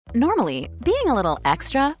Normally, being a little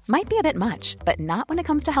extra might be a bit much, but not when it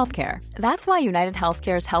comes to healthcare. That's why United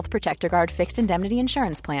Healthcare's Health Protector Guard fixed indemnity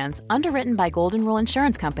insurance plans, underwritten by Golden Rule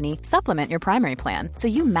Insurance Company, supplement your primary plan so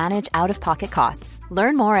you manage out-of-pocket costs.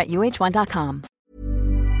 Learn more at uh1.com.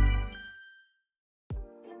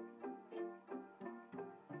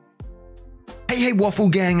 Hey, Waffle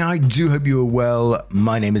Gang, I do hope you are well.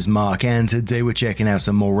 My name is Mark, and today we're checking out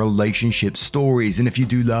some more relationship stories. And if you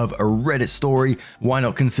do love a Reddit story, why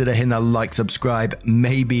not consider hitting that like, subscribe,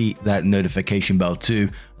 maybe that notification bell too.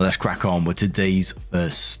 Let's crack on with today's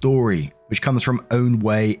first story, which comes from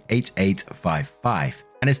OwnWay8855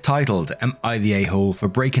 and is titled, Am I the A-hole for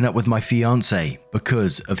breaking up with my fiance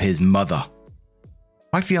because of his mother?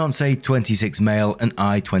 My fiance, 26 male, and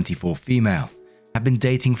I, 24 female. Have been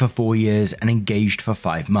dating for 4 years and engaged for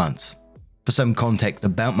 5 months. For some context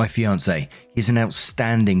about my fiance, he's an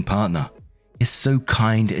outstanding partner. He's so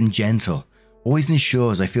kind and gentle, always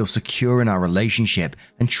ensures I feel secure in our relationship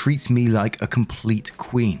and treats me like a complete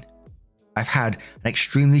queen. I've had an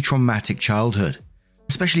extremely traumatic childhood,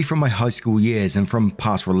 especially from my high school years and from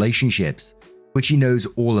past relationships, which he knows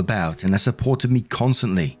all about and has supported me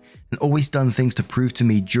constantly and always done things to prove to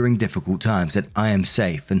me during difficult times that I am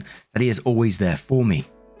safe and that he is always there for me.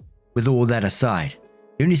 With all that aside,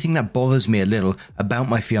 the only thing that bothers me a little about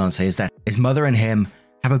my fiance is that his mother and him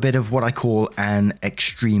have a bit of what I call an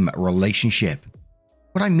extreme relationship.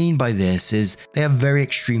 What I mean by this is they are very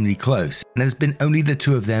extremely close, and it has been only the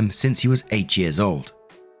two of them since he was 8 years old.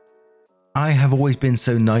 I have always been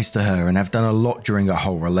so nice to her and have done a lot during our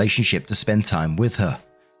whole relationship to spend time with her,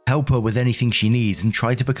 help her with anything she needs, and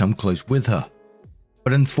try to become close with her.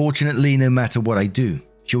 But unfortunately, no matter what I do,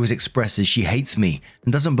 she always expresses she hates me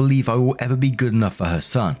and doesn't believe I will ever be good enough for her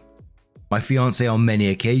son. My fiance on many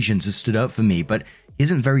occasions has stood up for me, but he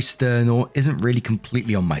isn't very stern or isn't really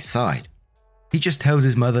completely on my side. He just tells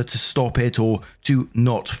his mother to stop it or to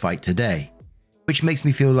not fight today, which makes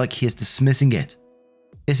me feel like he is dismissing it.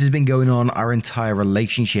 This has been going on our entire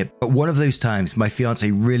relationship, but one of those times my fiance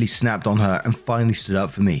really snapped on her and finally stood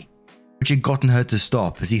up for me, which had gotten her to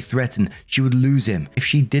stop as he threatened she would lose him if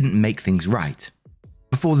she didn't make things right.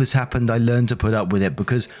 Before this happened, I learned to put up with it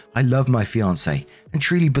because I love my fiance and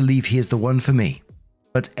truly believe he is the one for me.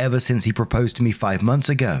 But ever since he proposed to me 5 months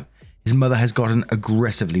ago, his mother has gotten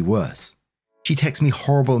aggressively worse. She texts me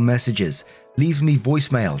horrible messages, leaves me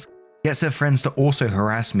voicemails, gets her friends to also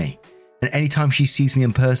harass me, and anytime she sees me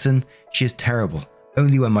in person, she is terrible,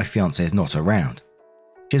 only when my fiance is not around.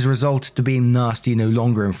 She has resulted to being nasty no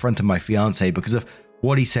longer in front of my fiance because of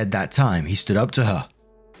what he said that time he stood up to her.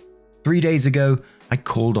 3 days ago, I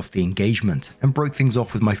called off the engagement and broke things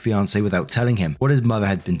off with my fiance without telling him what his mother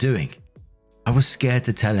had been doing. I was scared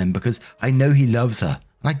to tell him because I know he loves her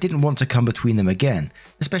and I didn't want to come between them again,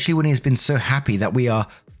 especially when he has been so happy that we are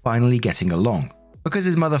finally getting along, because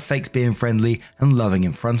his mother fakes being friendly and loving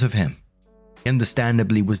in front of him. He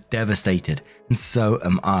understandably was devastated, and so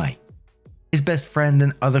am I. His best friend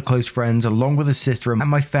and other close friends, along with his sister and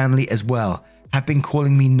my family as well, have been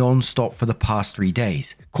calling me non-stop for the past 3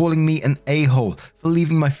 days, calling me an a-hole for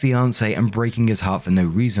leaving my fiance and breaking his heart for no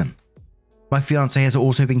reason. My fiance has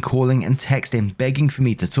also been calling and texting begging for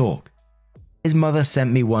me to talk. His mother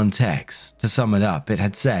sent me one text. To sum it up, it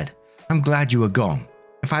had said, "I'm glad you were gone.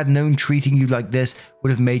 If I had known treating you like this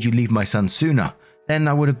would have made you leave my son sooner, then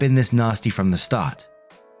I would have been this nasty from the start.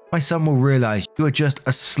 My son will realize you are just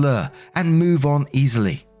a slur and move on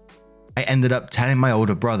easily." I ended up telling my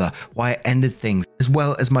older brother why I ended things, as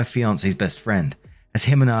well as my fiance's best friend, as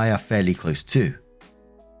him and I are fairly close too.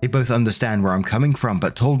 They both understand where I'm coming from,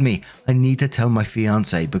 but told me I need to tell my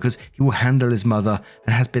fiance because he will handle his mother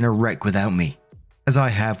and has been a wreck without me, as I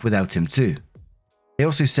have without him too. They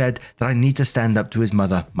also said that I need to stand up to his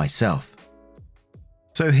mother myself.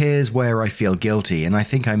 So here's where I feel guilty, and I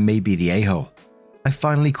think I may be the a-hole. I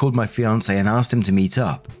finally called my fiance and asked him to meet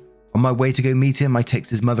up. On my way to go meet him, I text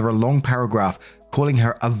his mother a long paragraph calling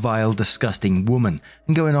her a vile, disgusting woman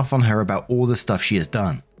and going off on her about all the stuff she has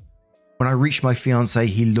done. When I reached my fiance,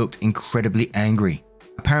 he looked incredibly angry.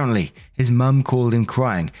 Apparently, his mum called him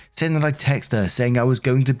crying, saying that I texted her saying I was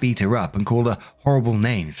going to beat her up and called her horrible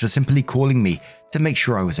names for simply calling me to make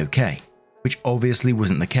sure I was okay, which obviously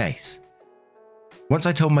wasn't the case. Once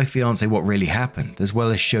I told my fiance what really happened, as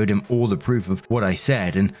well as showed him all the proof of what I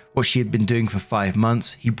said and what she had been doing for 5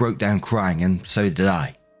 months, he broke down crying, and so did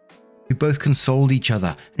I. We both consoled each other,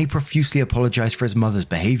 and he profusely apologized for his mother's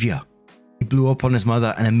behavior. He blew up on his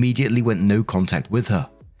mother and immediately went no contact with her.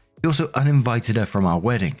 He also uninvited her from our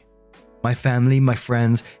wedding. My family, my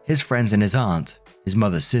friends, his friends and his aunt his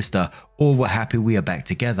mother's sister, all were happy we are back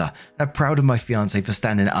together and are proud of my fiance for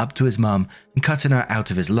standing up to his mum and cutting her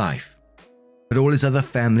out of his life. But all his other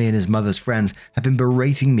family and his mother's friends have been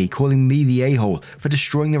berating me, calling me the a-hole for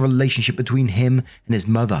destroying the relationship between him and his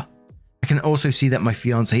mother. I can also see that my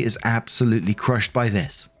fiance is absolutely crushed by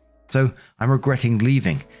this. So I'm regretting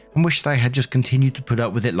leaving and wish that I had just continued to put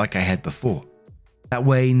up with it like I had before. That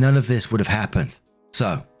way none of this would have happened.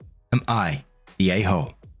 So, am I the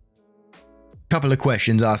a-hole? Couple of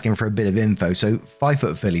questions asking for a bit of info. So 5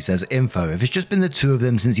 Foot Philly says, info, if it's just been the two of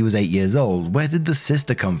them since he was 8 years old, where did the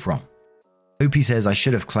sister come from? OP says I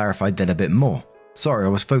should have clarified that a bit more. Sorry, I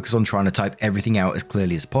was focused on trying to type everything out as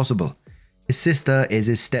clearly as possible. His sister is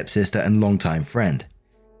his stepsister and longtime friend.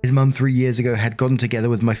 His mum 3 years ago had gotten together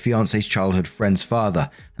with my fiance's childhood friend's father,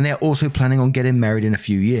 and they are also planning on getting married in a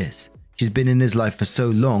few years. She's been in his life for so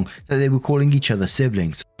long that they were calling each other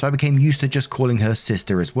siblings, so I became used to just calling her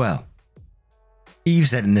sister as well. Eve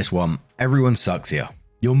said in this one, everyone sucks here.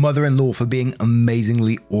 Your mother-in-law for being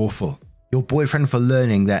amazingly awful. Your boyfriend for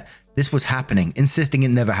learning that this was happening, insisting it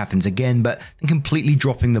never happens again, but then completely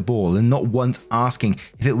dropping the ball and not once asking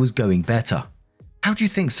if it was going better. How do you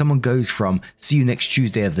think someone goes from see you next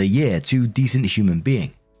Tuesday of the year to decent human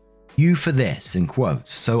being? You for this, in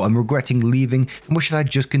quotes, so I'm regretting leaving and wish that I'd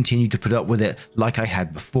just continued to put up with it like I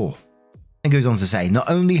had before. And goes on to say, not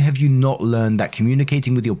only have you not learned that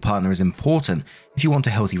communicating with your partner is important if you want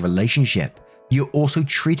a healthy relationship, you're also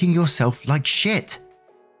treating yourself like shit.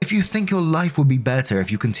 If you think your life would be better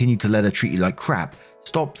if you continue to let her treat you like crap,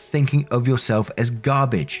 stop thinking of yourself as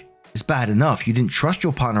garbage. It's bad enough you didn't trust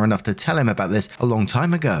your partner enough to tell him about this a long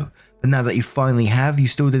time ago, but now that you finally have, you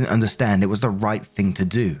still didn't understand it was the right thing to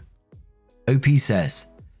do. OP says,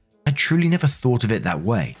 I truly never thought of it that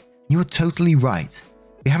way. You are totally right.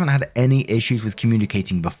 We haven't had any issues with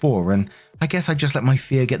communicating before, and I guess I just let my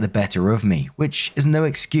fear get the better of me, which is no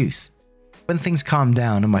excuse. When things calm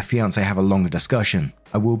down and my fiance have a longer discussion,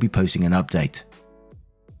 I will be posting an update.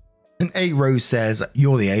 And A Rose says,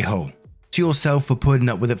 you're the a-hole. To yourself for putting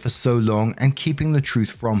up with it for so long and keeping the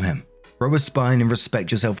truth from him. Grow a spine and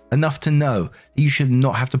respect yourself enough to know that you should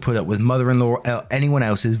not have to put up with mother-in-law or anyone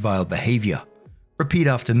else's vile behavior. Repeat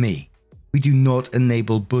after me. We do not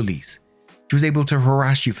enable bullies. She was able to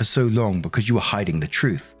harass you for so long because you were hiding the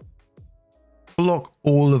truth. Block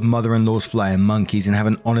all of mother-in-law's flying monkeys and have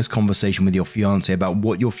an honest conversation with your fiance about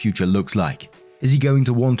what your future looks like. Is he going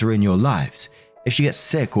to want her in your lives? If she gets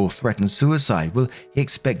sick or threatens suicide, will he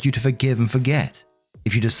expect you to forgive and forget?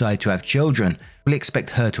 If you decide to have children, will he expect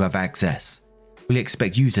her to have access? Will he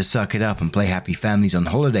expect you to suck it up and play happy families on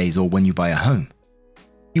holidays or when you buy a home?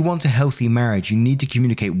 If you want a healthy marriage, you need to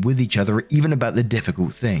communicate with each other even about the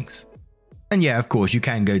difficult things. And yeah, of course, you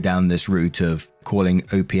can go down this route of calling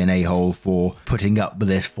OP an a-hole for putting up with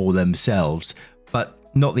this for themselves, but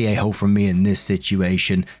not the a-hole from me in this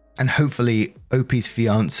situation. And hopefully OP's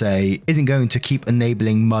fiance isn't going to keep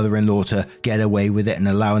enabling mother-in-law to get away with it and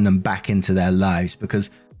allowing them back into their lives, because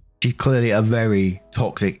she's clearly a very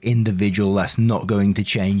toxic individual that's not going to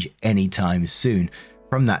change anytime soon.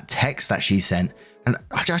 From that text that she sent, and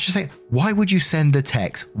I just think, why would you send the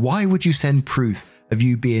text? Why would you send proof of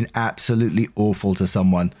you being absolutely awful to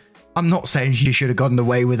someone? I'm not saying she should have gotten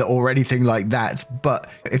away with it or anything like that, but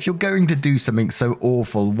if you're going to do something so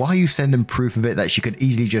awful, why are you sending proof of it that she could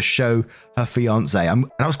easily just show her fiance? And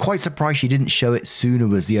I was quite surprised she didn't show it sooner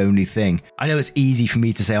was the only thing. I know it's easy for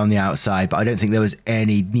me to say on the outside, but I don't think there was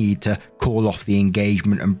any need to call off the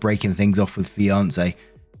engagement and breaking things off with fiance.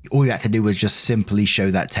 All you had to do was just simply show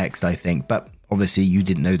that text, I think, but obviously you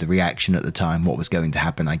didn't know the reaction at the time, what was going to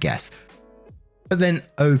happen, I guess. But then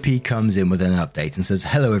OP comes in with an update and says,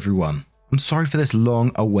 hello everyone, I'm sorry for this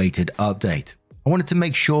long awaited update. I wanted to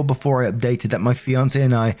make sure before I updated that my fiance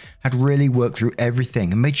and I had really worked through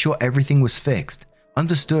everything and made sure everything was fixed,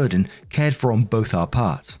 understood and cared for on both our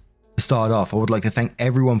parts. To start off, I would like to thank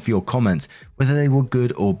everyone for your comments, whether they were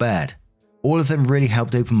good or bad. All of them really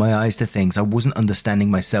helped open my eyes to things I wasn't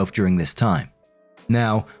understanding myself during this time.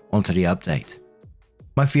 Now, onto the update.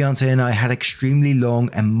 My fiance and I had extremely long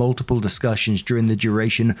and multiple discussions during the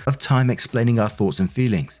duration of time explaining our thoughts and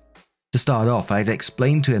feelings. To start off, I had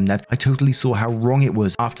explained to him that I totally saw how wrong it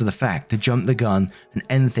was after the fact to jump the gun and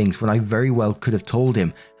end things when I very well could have told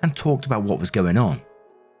him and talked about what was going on.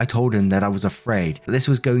 I told him that I was afraid that this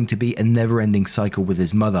was going to be a never-ending cycle with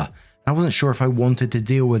his mother, and I wasn't sure if I wanted to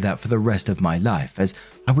deal with that for the rest of my life, as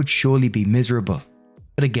I would surely be miserable.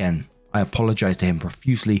 But again, I apologized to him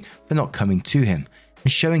profusely for not coming to him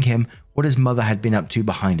and showing him what his mother had been up to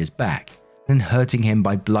behind his back, and hurting him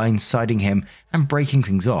by blindsiding him and breaking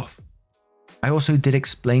things off. I also did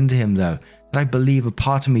explain to him though that I believe a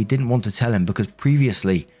part of me didn't want to tell him because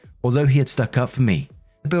previously, although he had stuck up for me,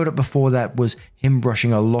 the build up before that was him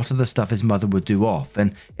brushing a lot of the stuff his mother would do off,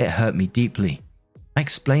 and it hurt me deeply. I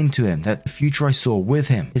explained to him that the future I saw with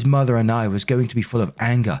him, his mother and I was going to be full of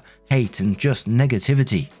anger, hate and just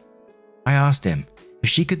negativity. I asked him if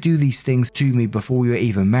she could do these things to me before we were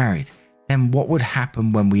even married, then what would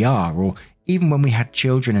happen when we are, or even when we had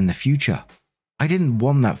children in the future? I didn't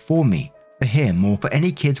want that for me, for him, or for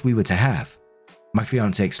any kids we were to have. My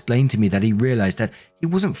fiance explained to me that he realized that he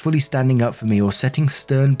wasn't fully standing up for me or setting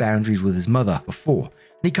stern boundaries with his mother before,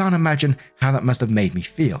 and he can't imagine how that must have made me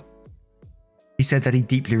feel. He said that he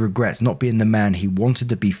deeply regrets not being the man he wanted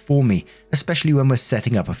to be for me, especially when we're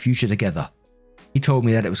setting up a future together. He told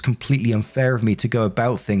me that it was completely unfair of me to go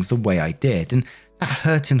about things the way I did, and that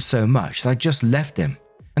hurt him so much that I just left him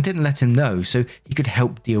and didn't let him know so he could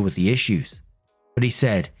help deal with the issues. But he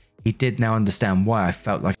said he did now understand why I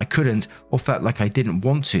felt like I couldn't or felt like I didn't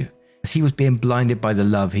want to, as he was being blinded by the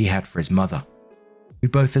love he had for his mother. We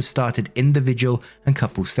both have started individual and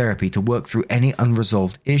couples therapy to work through any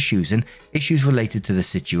unresolved issues and issues related to the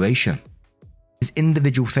situation. His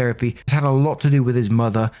individual therapy has had a lot to do with his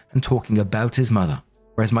mother and talking about his mother,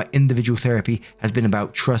 whereas my individual therapy has been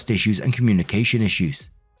about trust issues and communication issues.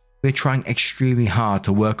 We're trying extremely hard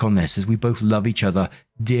to work on this as we both love each other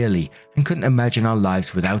dearly and couldn't imagine our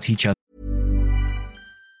lives without each other.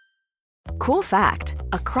 Cool fact,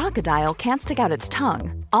 a crocodile can't stick out its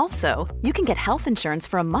tongue. Also, you can get health insurance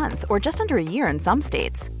for a month or just under a year in some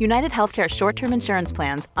states. United Healthcare short-term insurance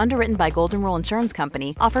plans, underwritten by Golden Rule Insurance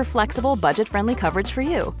Company, offer flexible, budget-friendly coverage for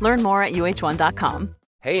you. Learn more at uh1.com.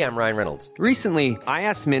 Hey, I'm Ryan Reynolds. Recently, I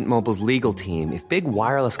asked Mint Mobile's legal team if big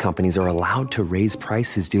wireless companies are allowed to raise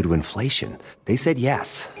prices due to inflation. They said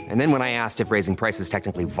yes. And then when I asked if raising prices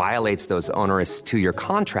technically violates those onerous two-year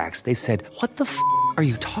contracts, they said, "What the f*** are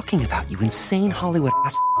you talking about, you insane Hollywood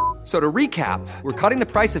ass?" So to recap, we're cutting the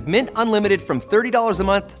price of Mint Unlimited from $30 a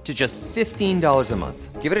month to just $15 a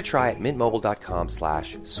month. Give it a try at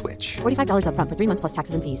mintmobile.com/switch. $45 up front for 3 months plus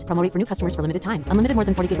taxes and fees. Promo rate for new customers for limited time. Unlimited more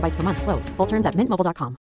than 40 gigabytes per month. Slows full terms at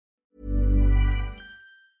mintmobile.com.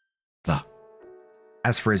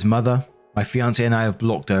 As for his mother, my fiance and I have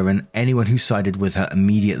blocked her and anyone who sided with her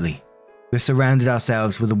immediately. We've surrounded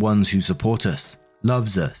ourselves with the ones who support us,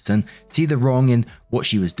 loves us, and see the wrong in what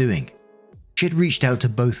she was doing. She had reached out to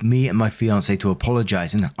both me and my fiance to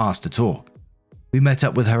apologize and ask to talk. We met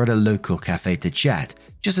up with her at a local cafe to chat,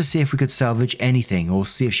 just to see if we could salvage anything or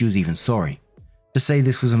see if she was even sorry. To say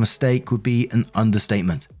this was a mistake would be an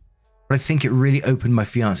understatement, but I think it really opened my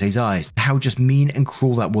fiance's eyes to how just mean and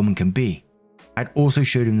cruel that woman can be. I'd also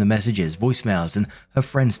showed him the messages, voicemails, and her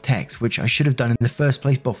friend's texts, which I should have done in the first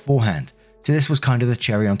place beforehand, so this was kind of the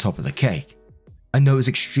cherry on top of the cake. I know it was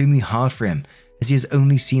extremely hard for him, as he has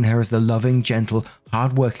only seen her as the loving, gentle,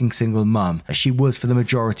 hard-working single mum that she was for the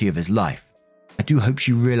majority of his life. I do hope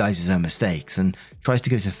she realizes her mistakes and tries to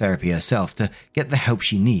go to therapy herself to get the help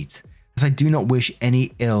she needs, as I do not wish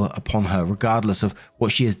any ill upon her regardless of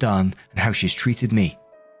what she has done and how she has treated me.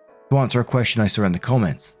 To answer a question I saw in the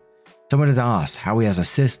comments, someone had asked how he has a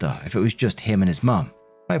sister if it was just him and his mum.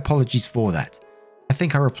 My apologies for that. I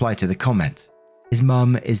think I replied to the comment. His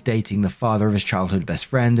mum is dating the father of his childhood best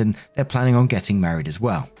friend and they're planning on getting married as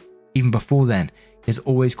well. Even before then, he has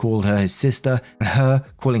always called her his sister and her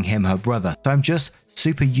calling him her brother, so I'm just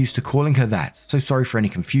super used to calling her that, so sorry for any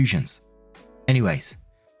confusions. Anyways,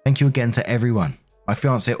 thank you again to everyone. My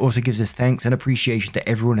fiance also gives his thanks and appreciation to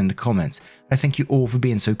everyone in the comments. I thank you all for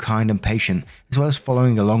being so kind and patient, as well as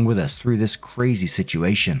following along with us through this crazy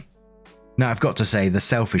situation. Now I've got to say, the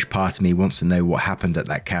selfish part of me wants to know what happened at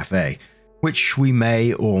that cafe, which we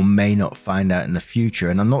may or may not find out in the future,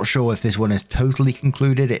 and I'm not sure if this one is totally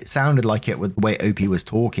concluded. It sounded like it with the way OP was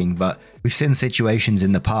talking, but we've seen situations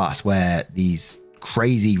in the past where these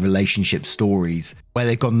crazy relationship stories where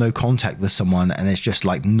they've got no contact with someone and it's just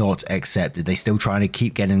like not accepted. They still trying to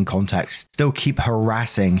keep getting in contact, still keep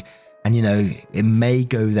harassing, and you know, it may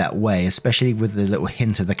go that way, especially with the little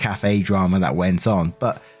hint of the cafe drama that went on.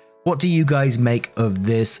 But what do you guys make of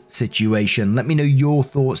this situation? Let me know your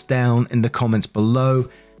thoughts down in the comments below,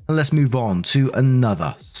 and let's move on to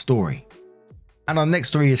another story. And our next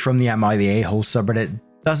story is from the Am I the A-Hole subreddit.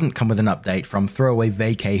 Doesn't come with an update from Throwaway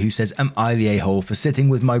Vacay, who says, "Am I the a-hole for sitting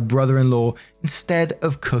with my brother-in-law instead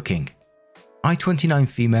of cooking? I, 29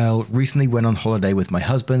 female, recently went on holiday with my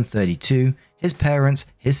husband, 32, his parents,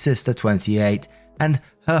 his sister, 28, and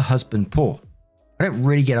her husband, Paul. I don't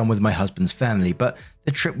really get on with my husband's family, but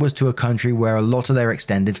the trip was to a country where a lot of their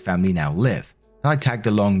extended family now live, and I tagged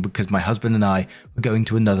along because my husband and I were going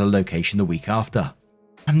to another location the week after.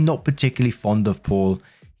 I'm not particularly fond of Paul.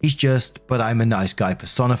 He's just, but I'm a nice guy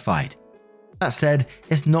personified. That said,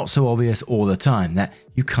 it's not so obvious all the time that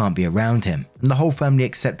you can't be around him, and the whole family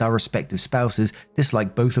except our respective spouses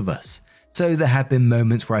dislike both of us. So there have been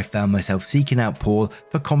moments where I found myself seeking out Paul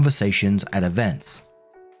for conversations at events.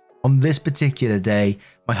 On this particular day,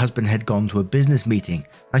 my husband had gone to a business meeting.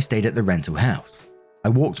 I stayed at the rental house. I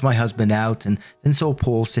walked my husband out and then saw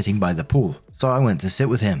Paul sitting by the pool, so I went to sit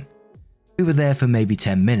with him. We were there for maybe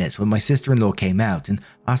 10 minutes when my sister-in-law came out and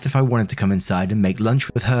asked if I wanted to come inside and make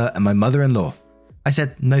lunch with her and my mother-in-law. I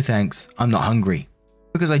said, no thanks, I'm not hungry,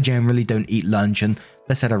 because I generally don't eat lunch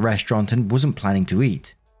unless at a restaurant and wasn't planning to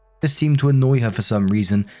eat. This seemed to annoy her for some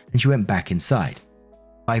reason and she went back inside.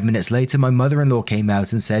 5 minutes later, my mother-in-law came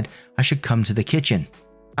out and said I should come to the kitchen.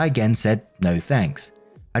 I again said, no thanks.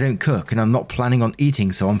 I don't cook and I'm not planning on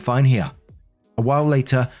eating, so I'm fine here. A while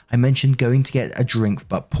later, I mentioned going to get a drink,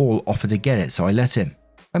 but Paul offered to get it, so I let him.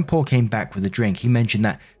 When Paul came back with a drink, he mentioned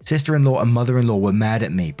that sister-in-law and mother-in-law were mad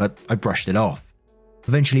at me, but I brushed it off.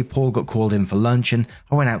 Eventually, Paul got called in for lunch and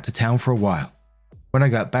I went out to town for a while. When I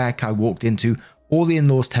got back, I walked into all the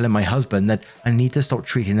in-laws telling my husband that I need to stop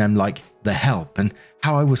treating them like the help and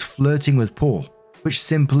how I was flirting with Paul, which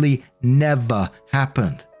simply never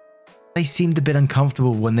happened. They seemed a bit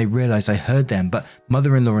uncomfortable when they realized I heard them, but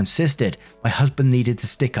mother-in-law insisted my husband needed to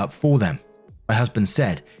stick up for them. My husband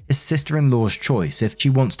said it's sister-in-law's choice if she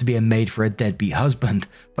wants to be a maid for a deadbeat husband,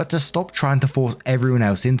 but to stop trying to force everyone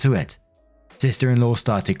else into it. Sister-in-law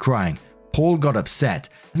started crying, Paul got upset,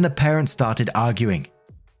 and the parents started arguing.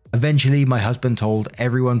 Eventually, my husband told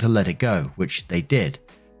everyone to let it go, which they did,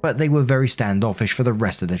 but they were very standoffish for the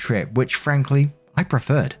rest of the trip, which frankly, I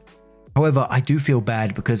preferred. However, I do feel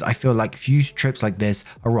bad because I feel like future trips like this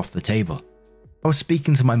are off the table. I was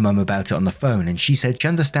speaking to my mum about it on the phone and she said she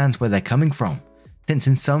understands where they're coming from, since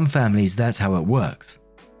in some families that's how it works.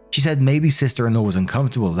 She said maybe sister-in-law was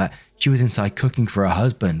uncomfortable that she was inside cooking for her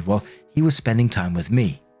husband while he was spending time with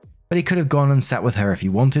me, but he could have gone and sat with her if he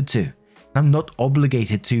wanted to. I'm not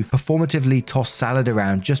obligated to performatively toss salad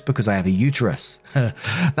around just because I have a uterus.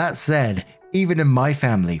 That said, even in my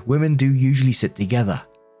family, women do usually sit together.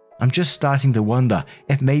 I'm just starting to wonder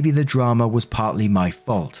if maybe the drama was partly my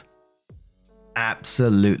fault.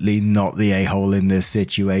 Absolutely not the a-hole in this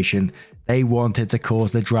situation. They wanted to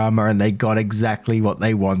cause the drama and they got exactly what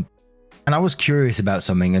they want. And I was curious about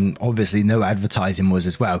something, and obviously no advertising was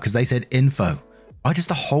as well, because they said info. Why does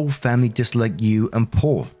the whole family dislike you and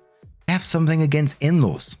Paul? They have something against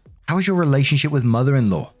in-laws. How is your relationship with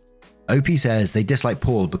mother-in-law? OP says they dislike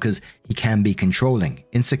Paul because he can be controlling,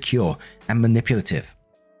 insecure, and manipulative.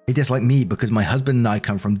 They dislike me because my husband and I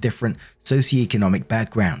come from different socioeconomic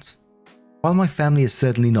backgrounds. While my family is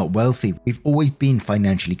certainly not wealthy, we've always been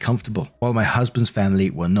financially comfortable, while my husband's family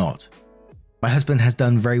were not. My husband has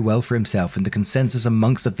done very well for himself, and the consensus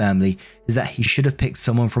amongst the family is that he should have picked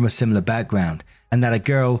someone from a similar background, and that a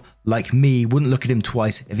girl like me wouldn't look at him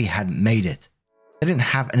twice if he hadn't made it. They didn't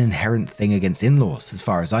have an inherent thing against in-laws, as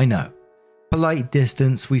far as I know. Polite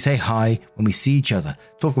distance, we say hi when we see each other,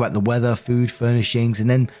 talk about the weather, food, furnishings, and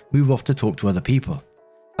then move off to talk to other people.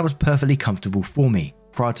 That was perfectly comfortable for me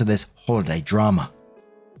prior to this holiday drama.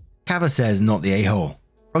 Kava says not the a-hole.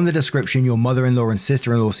 From the description, your mother-in-law and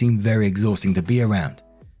sister-in-law seem very exhausting to be around.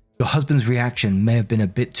 Your husband's reaction may have been a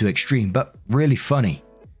bit too extreme, but really funny.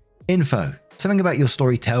 Info. Something about your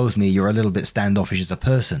story tells me you're a little bit standoffish as a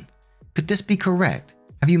person. Could this be correct?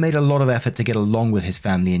 Have you made a lot of effort to get along with his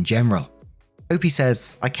family in general? Opie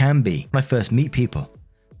says, I can be when I first meet people.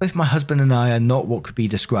 Both my husband and I are not what could be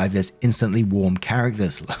described as instantly warm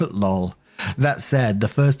characters, lol. That said, the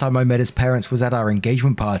first time I met his parents was at our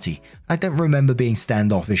engagement party. I don't remember being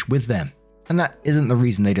standoffish with them. And that isn't the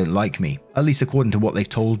reason they don't like me, at least according to what they've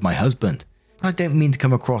told my husband. I don't mean to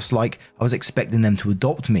come across like I was expecting them to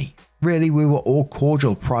adopt me. Really, we were all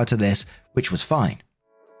cordial prior to this, which was fine.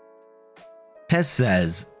 Tess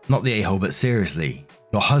says, not the a-hole but seriously,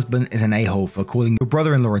 your husband is an a-hole for calling your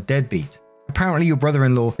brother-in-law a deadbeat. Apparently your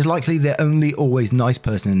brother-in-law is likely the only always nice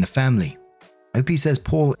person in the family. OP says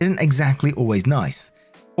Paul isn't exactly always nice.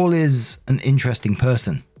 Paul is an interesting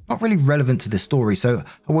person. Not really relevant to this story, so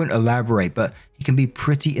I won't elaborate, but he can be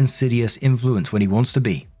pretty insidious influence when he wants to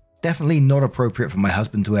be. Definitely not appropriate for my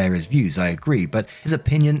husband to air his views, I agree, but his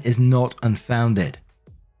opinion is not unfounded.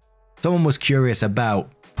 Someone was curious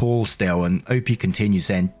about Paul still, and OP continues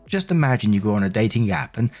saying, just imagine you go on a dating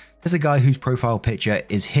app and there's a guy whose profile picture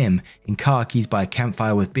is him in khakis by a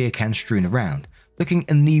campfire with beer cans strewn around, looking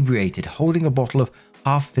inebriated, holding a bottle of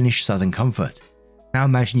half-finished Southern Comfort. Now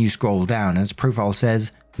imagine you scroll down and his profile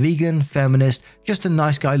says, Vegan, feminist, just a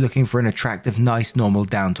nice guy looking for an attractive, nice, normal,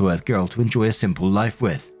 down-to-earth girl to enjoy a simple life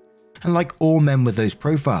with. And like all men with those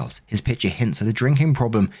profiles, his picture hints at a drinking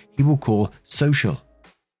problem he will call social.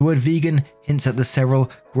 The word vegan hints at the several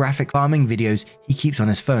graphic farming videos he keeps on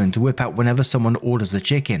his phone to whip out whenever someone orders a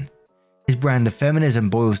chicken. His brand of feminism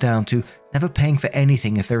boils down to never paying for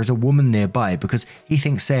anything if there is a woman nearby, because he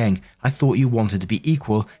thinks saying, "I thought you wanted to be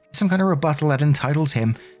equal," is some kind of rebuttal that entitles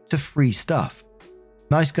him to free stuff.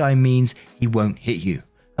 Nice guy means he won't hit you,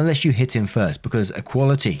 unless you hit him first, because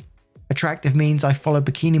equality. Attractive means I follow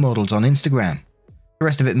bikini models on Instagram. The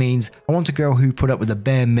rest of it means I want a girl who put up with the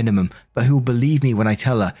bare minimum, but who will believe me when I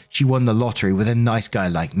tell her she won the lottery with a nice guy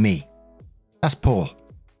like me. That's Paul.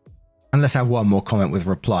 And let's have one more comment with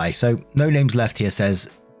reply. So No Names Left here says,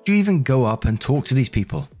 do you even go up and talk to these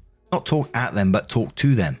people? Not talk at them, but talk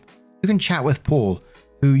to them. You can chat with Paul,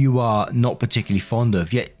 who you are not particularly fond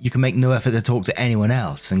of, yet you can make no effort to talk to anyone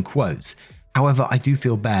else, and quotes. However, I do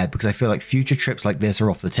feel bad because I feel like future trips like this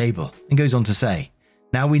are off the table. And goes on to say,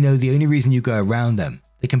 now we know the only reason you go around them.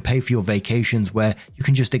 They can pay for your vacations where you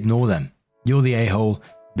can just ignore them. You're the a-hole,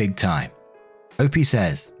 big time. OP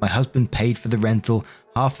says, my husband paid for the rental,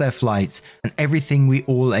 half their flights, and everything we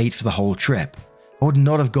all ate for the whole trip. I would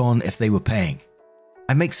not have gone if they were paying.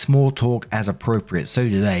 I make small talk as appropriate, so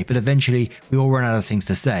do they, but eventually we all run out of things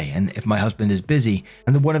to say, and if my husband is busy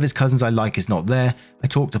and the one of his cousins I like is not there, I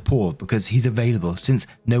talk to Paul because he's available since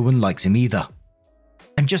no one likes him either.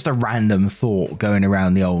 And just a random thought going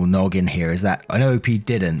around the old noggin here is that I know OP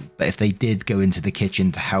didn't, but if they did go into the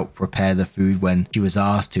kitchen to help prepare the food when she was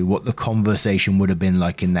asked to, what the conversation would have been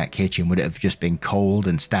like in that kitchen. Would it have just been cold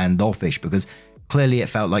and standoffish? Because clearly it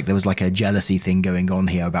felt like there was like a jealousy thing going on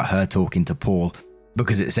here about her talking to Paul,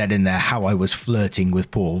 because it said in there how I was flirting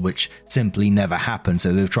with Paul, which simply never happened.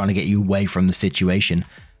 So they were trying to get you away from the situation.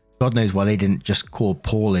 God knows why they didn't just call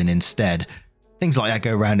Paul in instead. Things like that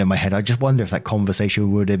go around in my head. I just wonder if that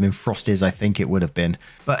conversation would have been frosty as I think it would have been.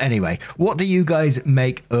 But anyway, what do you guys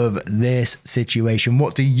make of this situation?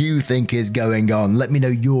 What do you think is going on? Let me know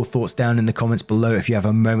your thoughts down in the comments below if you have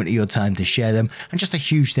a moment of your time to share them. And just a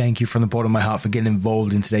huge thank you from the bottom of my heart for getting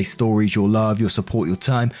involved in today's stories. Your love, your support, your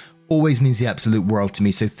time always means the absolute world to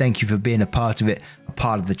me. So thank you for being a part of it, a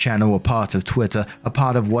part of the channel, a part of Twitter, a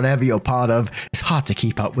part of whatever you're part of. It's hard to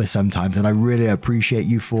keep up with sometimes, and I really appreciate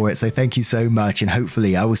you for it. So thank you so much, and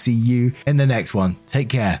hopefully I will see you in the next one. Take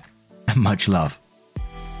care and much love.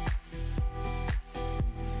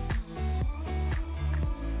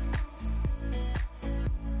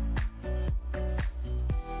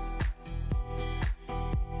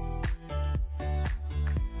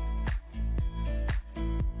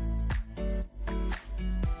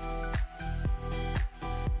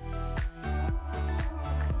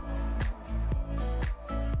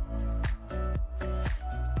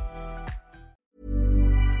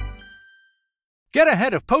 Get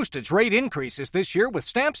ahead of postage rate increases this year with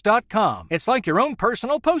Stamps.com. It's like your own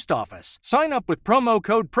personal post office. Sign up with promo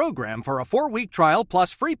code PROGRAM for a 4-week trial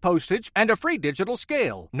plus free postage and a free digital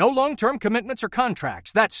scale. No long-term commitments or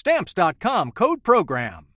contracts. That's Stamps.com, code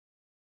PROGRAM.